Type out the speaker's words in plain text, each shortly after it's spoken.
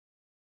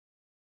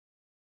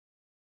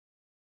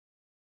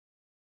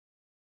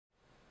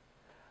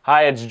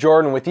Hi, it's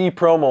Jordan with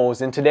ePromos,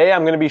 and today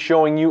I'm going to be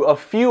showing you a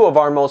few of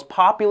our most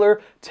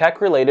popular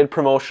tech-related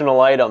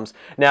promotional items.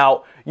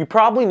 Now, you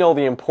probably know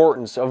the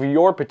importance of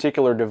your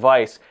particular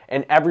device,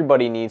 and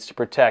everybody needs to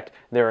protect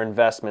their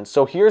investments.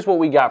 So here's what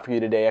we got for you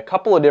today, a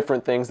couple of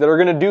different things that are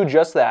going to do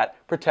just that,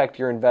 protect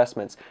your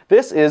investments.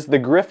 This is the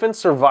Griffin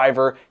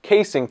Survivor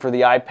casing for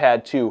the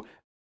iPad 2.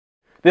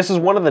 This is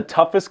one of the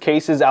toughest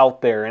cases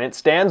out there, and it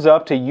stands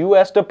up to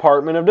U.S.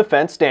 Department of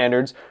Defense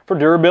standards for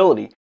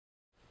durability.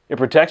 It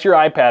protects your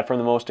iPad from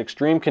the most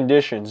extreme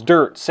conditions,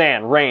 dirt,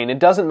 sand, rain, it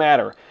doesn't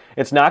matter.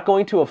 It's not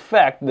going to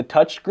affect the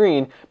touch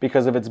screen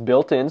because of its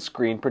built-in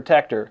screen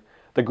protector.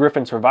 The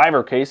Griffin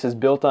Survivor case is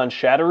built on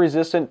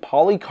shatter-resistant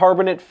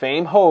polycarbonate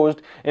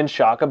flame-hosed and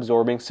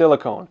shock-absorbing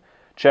silicone.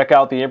 Check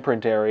out the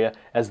imprint area,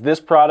 as this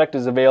product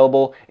is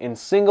available in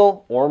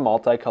single or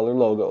multicolor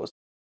logos.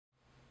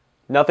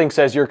 Nothing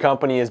says your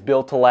company is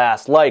built to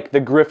last like the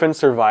Griffin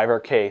Survivor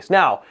case.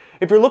 Now,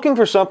 if you're looking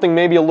for something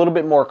maybe a little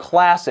bit more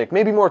classic,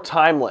 maybe more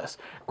timeless,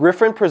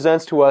 Griffin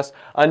presents to us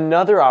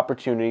another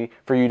opportunity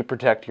for you to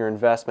protect your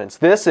investments.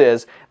 This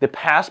is the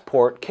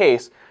Passport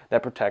case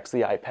that protects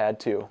the iPad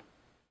 2.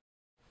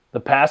 The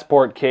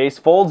Passport case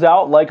folds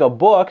out like a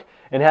book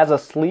and has a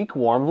sleek,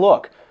 warm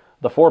look.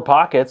 The 4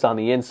 pockets on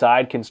the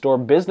inside can store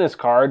business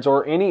cards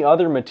or any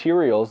other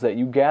materials that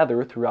you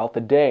gather throughout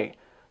the day.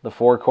 The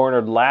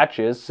 4-cornered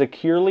latches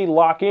securely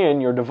lock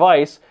in your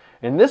device,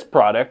 and this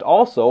product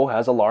also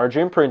has a large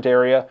imprint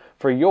area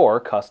for your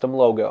custom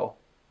logo.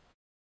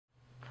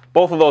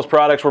 Both of those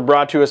products were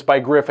brought to us by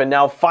Griffin.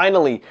 Now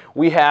finally,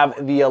 we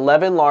have the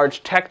 11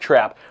 large tech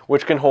trap,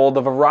 which can hold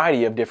a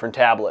variety of different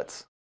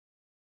tablets.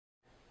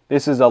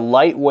 This is a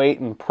lightweight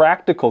and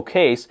practical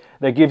case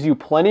that gives you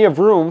plenty of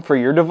room for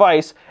your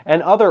device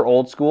and other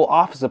old school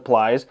office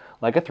supplies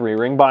like a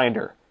 3-ring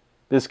binder.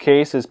 This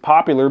case is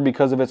popular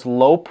because of its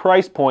low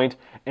price point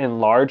and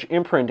large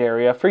imprint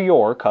area for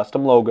your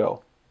custom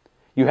logo.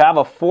 You have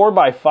a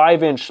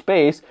 4x5 inch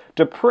space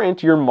to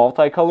print your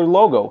multicolor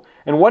logo,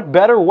 and what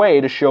better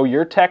way to show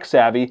you're tech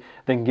savvy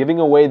than giving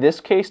away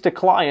this case to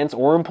clients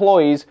or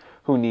employees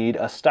who need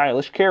a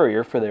stylish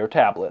carrier for their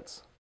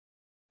tablets.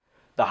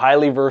 The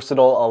highly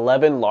versatile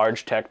 11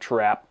 large tech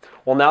trap.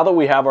 Well, now that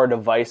we have our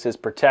devices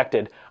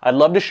protected, I'd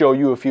love to show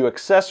you a few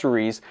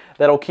accessories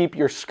that'll keep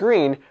your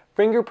screen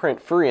fingerprint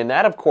free, and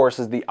that of course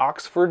is the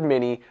Oxford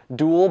Mini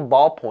Dual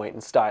Ballpoint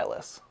and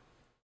Stylus.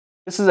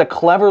 This is a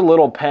clever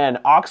little pen.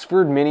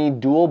 Oxford Mini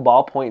Dual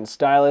Ballpoint and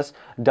Stylus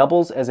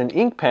doubles as an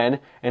ink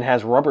pen and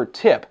has rubber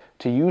tip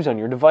to use on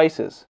your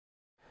devices.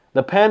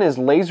 The pen is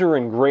laser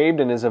engraved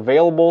and is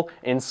available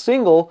in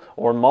single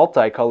or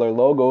multicolor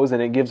logos,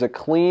 and it gives a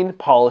clean,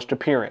 polished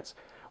appearance.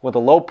 With a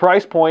low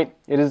price point,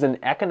 it is an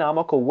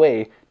economical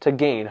way to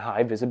gain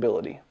high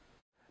visibility.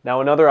 Now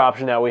another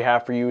option that we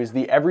have for you is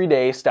the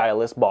Everyday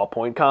Stylus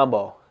Ballpoint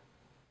Combo.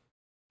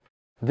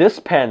 This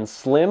pen's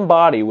slim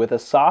body with a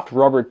soft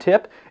rubber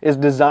tip is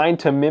designed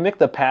to mimic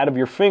the pad of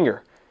your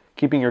finger,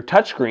 keeping your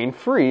touchscreen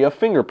free of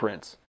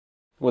fingerprints.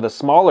 With a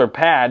smaller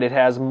pad, it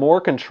has more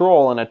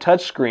control on a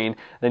touchscreen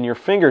than your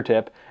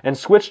fingertip, and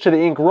switch to the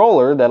ink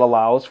roller that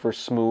allows for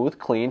smooth,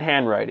 clean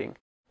handwriting.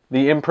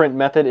 The imprint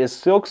method is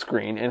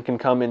silkscreen and can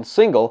come in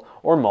single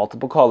or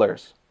multiple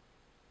colors.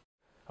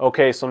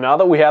 Okay, so now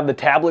that we have the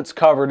tablets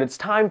covered, it's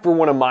time for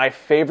one of my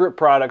favorite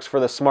products for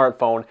the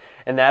smartphone,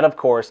 and that of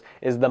course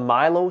is the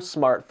Milo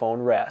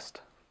Smartphone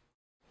Rest.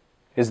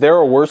 Is there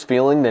a worse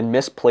feeling than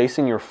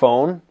misplacing your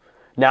phone?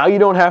 Now you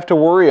don't have to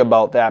worry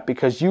about that,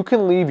 because you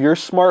can leave your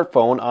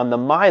smartphone on the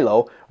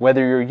Milo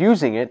whether you're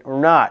using it or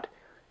not.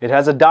 It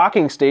has a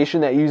docking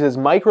station that uses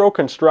micro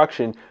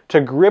construction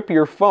to grip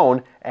your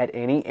phone at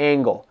any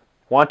angle.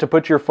 Want to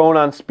put your phone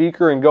on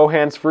speaker and go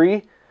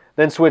hands-free?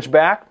 Then switch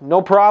back?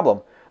 No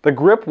problem. The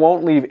grip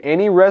won't leave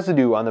any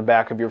residue on the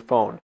back of your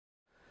phone.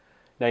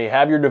 Now you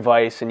have your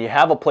device and you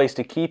have a place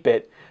to keep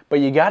it,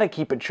 but you got to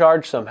keep it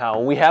charged somehow,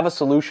 and we have a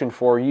solution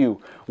for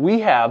you.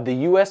 We have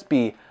the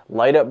USB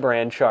Light Up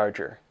brand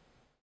charger.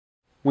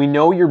 We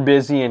know you're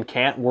busy and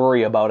can't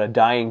worry about a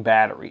dying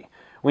battery.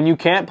 When you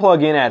can't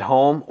plug in at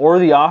home or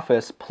the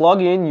office, plug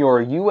in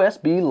your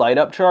USB Light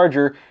Up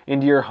charger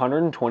into your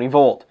 120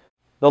 volt.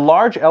 The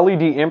large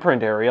LED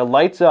imprint area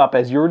lights up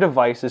as your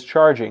device is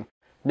charging.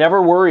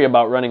 Never worry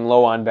about running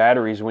low on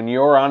batteries when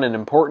you're on an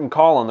important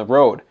call on the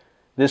road.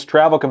 This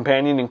travel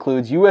companion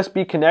includes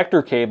USB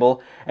connector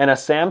cable and a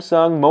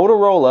Samsung,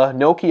 Motorola,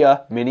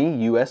 Nokia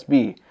Mini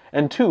USB,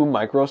 and 2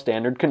 micro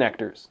standard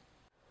connectors.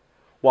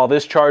 While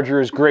this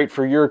charger is great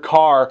for your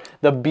car,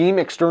 the Beam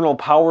external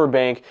power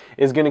bank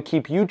is going to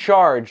keep you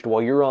charged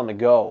while you're on the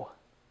go.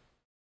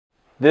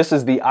 This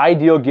is the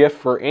ideal gift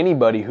for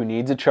anybody who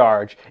needs a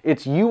charge.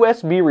 It's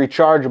USB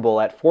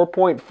rechargeable at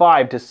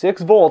 4.5 to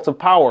 6 volts of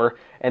power,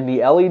 and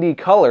the LED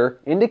color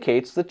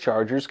indicates the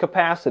charger's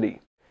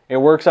capacity. It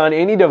works on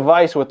any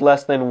device with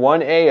less than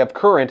 1A of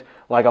current,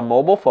 like a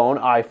mobile phone,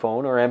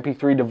 iPhone, or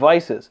MP3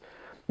 devices.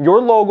 Your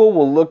logo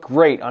will look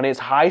great on its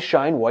high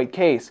shine white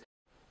case.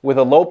 With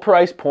a low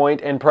price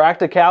point and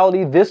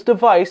practicality, this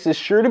device is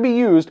sure to be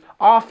used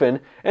often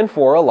and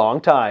for a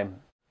long time.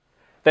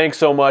 Thanks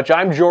so much.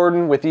 I'm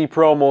Jordan with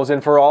ePromos,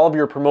 and for all of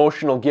your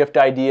promotional gift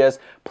ideas,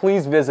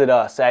 please visit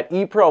us at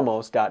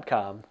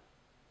ePromos.com.